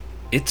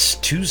It's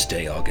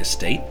Tuesday,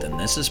 August 8th, and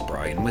this is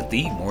Brian with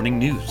the Morning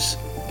News.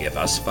 Give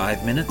us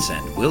 5 minutes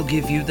and we'll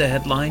give you the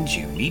headlines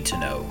you need to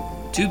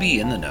know to be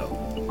in the know.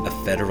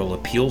 A federal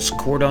appeals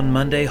court on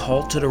Monday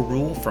halted a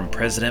rule from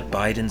President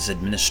Biden's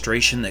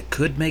administration that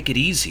could make it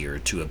easier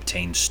to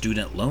obtain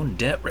student loan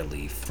debt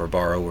relief for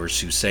borrowers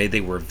who say they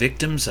were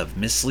victims of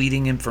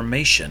misleading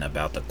information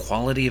about the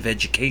quality of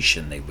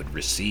education they would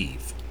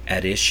receive.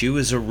 At issue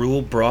is a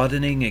rule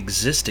broadening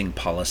existing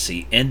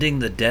policy ending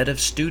the debt of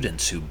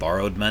students who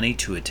borrowed money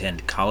to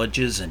attend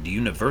colleges and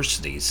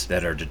universities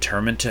that are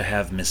determined to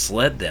have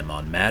misled them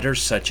on matters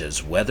such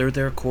as whether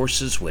their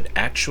courses would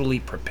actually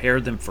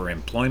prepare them for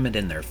employment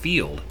in their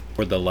field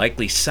or the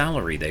likely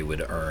salary they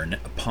would earn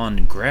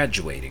upon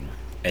graduating.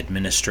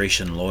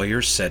 Administration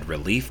lawyers said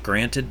relief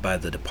granted by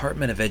the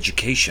Department of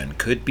Education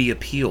could be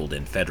appealed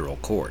in federal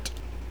court.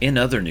 In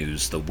other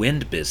news, the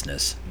wind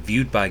business,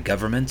 viewed by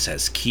governments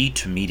as key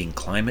to meeting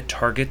climate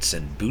targets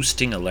and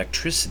boosting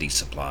electricity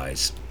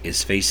supplies,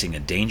 is facing a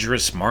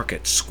dangerous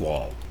market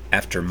squall.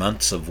 After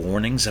months of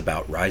warnings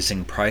about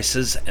rising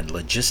prices and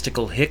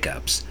logistical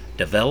hiccups,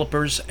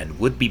 developers and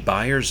would-be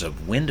buyers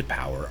of wind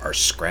power are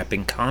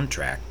scrapping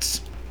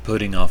contracts,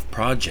 putting off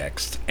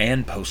projects,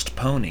 and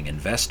postponing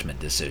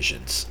investment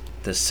decisions.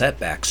 The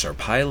setbacks are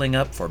piling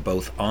up for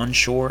both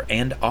onshore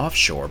and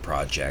offshore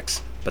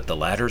projects, but the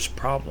latter's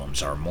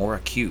problems are more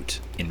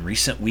acute. In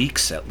recent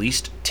weeks, at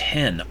least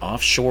 10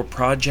 offshore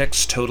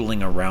projects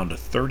totaling around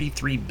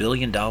 $33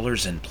 billion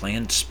in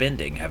planned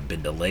spending have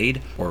been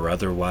delayed or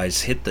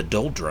otherwise hit the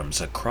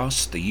doldrums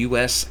across the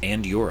U.S.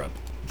 and Europe.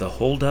 The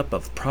holdup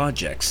of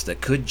projects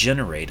that could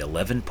generate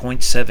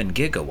 11.7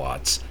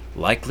 gigawatts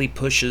likely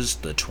pushes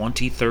the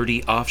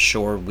 2030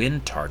 offshore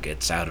wind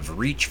targets out of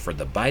reach for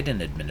the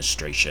Biden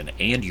administration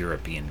and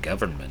European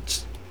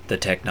governments. The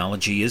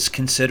technology is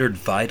considered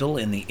vital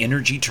in the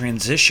energy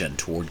transition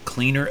toward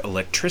cleaner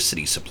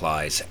electricity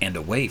supplies and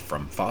away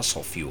from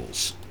fossil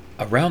fuels.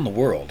 Around the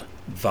world,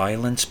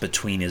 violence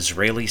between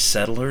Israeli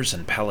settlers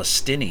and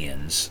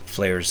Palestinians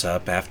flares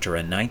up after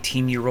a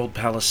 19-year-old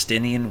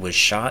Palestinian was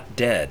shot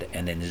dead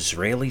and an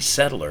Israeli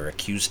settler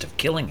accused of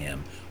killing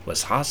him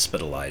was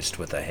hospitalized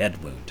with a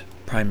head wound.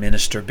 Prime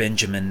Minister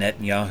Benjamin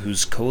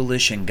Netanyahu's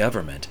coalition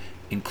government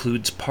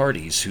includes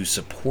parties who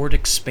support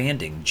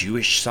expanding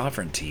Jewish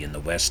sovereignty in the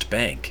West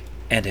Bank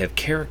and have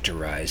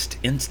characterized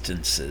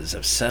instances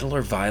of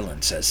settler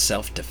violence as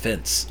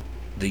self-defense.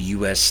 The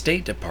U.S.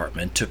 State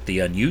Department took the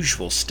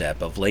unusual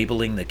step of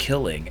labeling the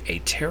killing a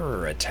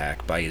terror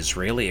attack by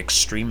Israeli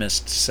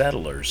extremist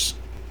settlers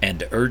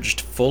and urged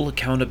full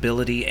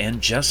accountability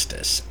and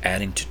justice,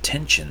 adding to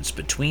tensions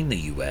between the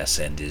U.S.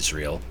 and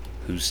Israel,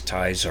 whose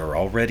ties are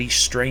already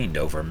strained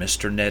over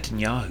Mr.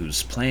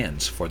 Netanyahu's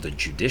plans for the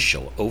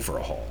judicial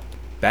overhaul.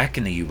 Back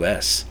in the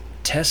U.S.,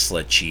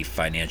 Tesla Chief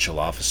Financial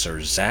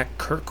Officer Zach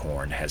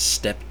Kirkhorn has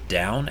stepped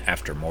down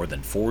after more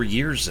than 4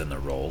 years in the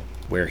role,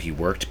 where he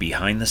worked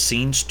behind the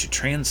scenes to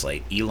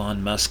translate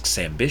Elon Musk's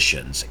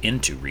ambitions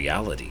into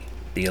reality.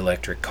 The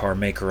electric car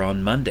maker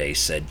on Monday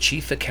said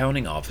Chief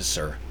Accounting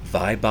Officer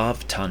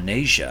Vaibhav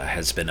Taneja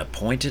has been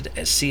appointed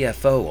as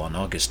CFO on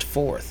August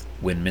 4th,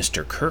 when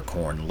Mr.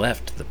 Kirkhorn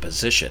left the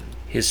position.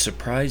 His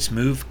surprise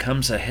move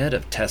comes ahead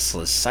of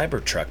Tesla's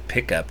Cybertruck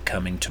pickup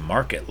coming to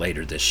market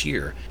later this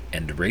year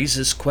and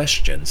raises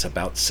questions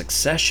about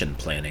succession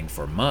planning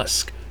for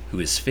Musk, who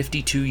is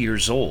 52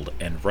 years old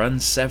and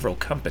runs several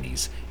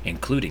companies,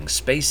 including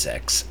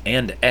SpaceX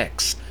and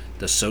X,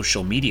 the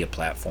social media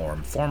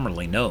platform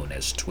formerly known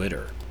as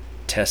Twitter.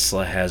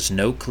 Tesla has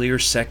no clear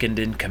second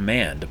in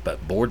command,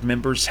 but board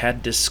members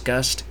had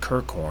discussed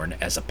Kirkhorn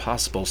as a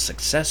possible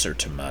successor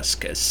to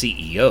Musk as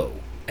CEO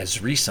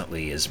as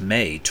recently as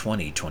May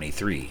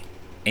 2023.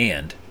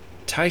 And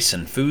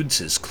Tyson Foods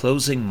is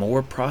closing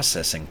more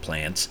processing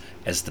plants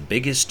as the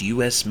biggest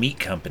U.S. meat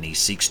company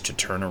seeks to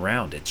turn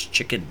around its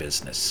chicken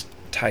business.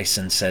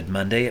 Tyson said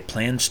Monday it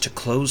plans to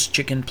close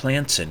chicken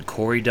plants in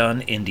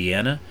Corydon,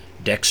 Indiana,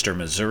 Dexter,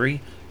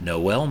 Missouri,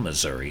 Noel,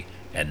 Missouri,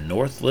 and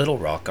North Little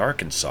Rock,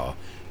 Arkansas,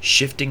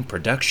 shifting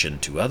production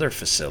to other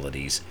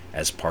facilities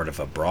as part of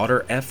a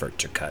broader effort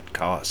to cut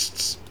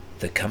costs.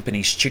 The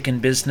company's chicken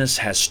business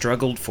has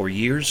struggled for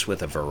years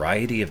with a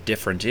variety of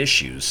different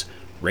issues,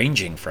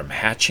 ranging from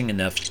hatching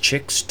enough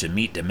chicks to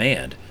meet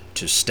demand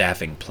to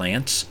staffing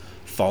plants,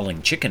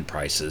 falling chicken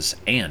prices,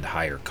 and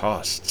higher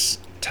costs.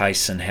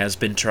 Tyson has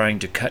been trying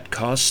to cut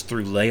costs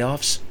through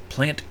layoffs,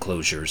 plant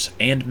closures,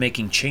 and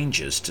making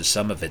changes to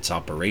some of its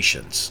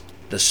operations.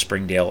 The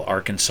Springdale,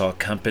 Arkansas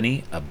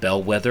company, a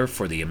bellwether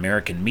for the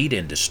American meat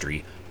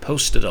industry,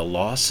 posted a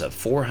loss of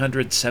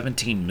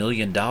 $417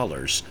 million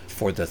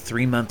for the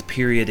 3-month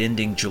period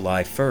ending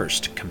July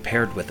 1st,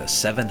 compared with a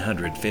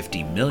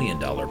 $750 million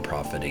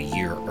profit a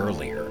year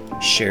earlier.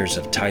 Shares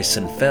of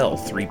Tyson fell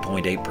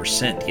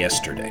 3.8%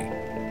 yesterday.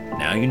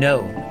 Now you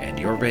know, and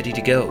you're ready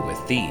to go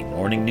with the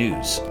Morning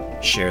News.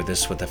 Share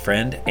this with a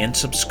friend and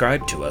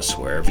subscribe to us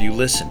wherever you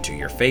listen to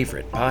your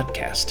favorite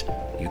podcast.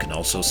 You can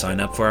also sign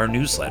up for our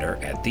newsletter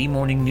at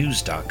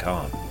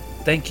themorningnews.com.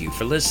 Thank you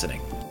for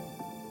listening.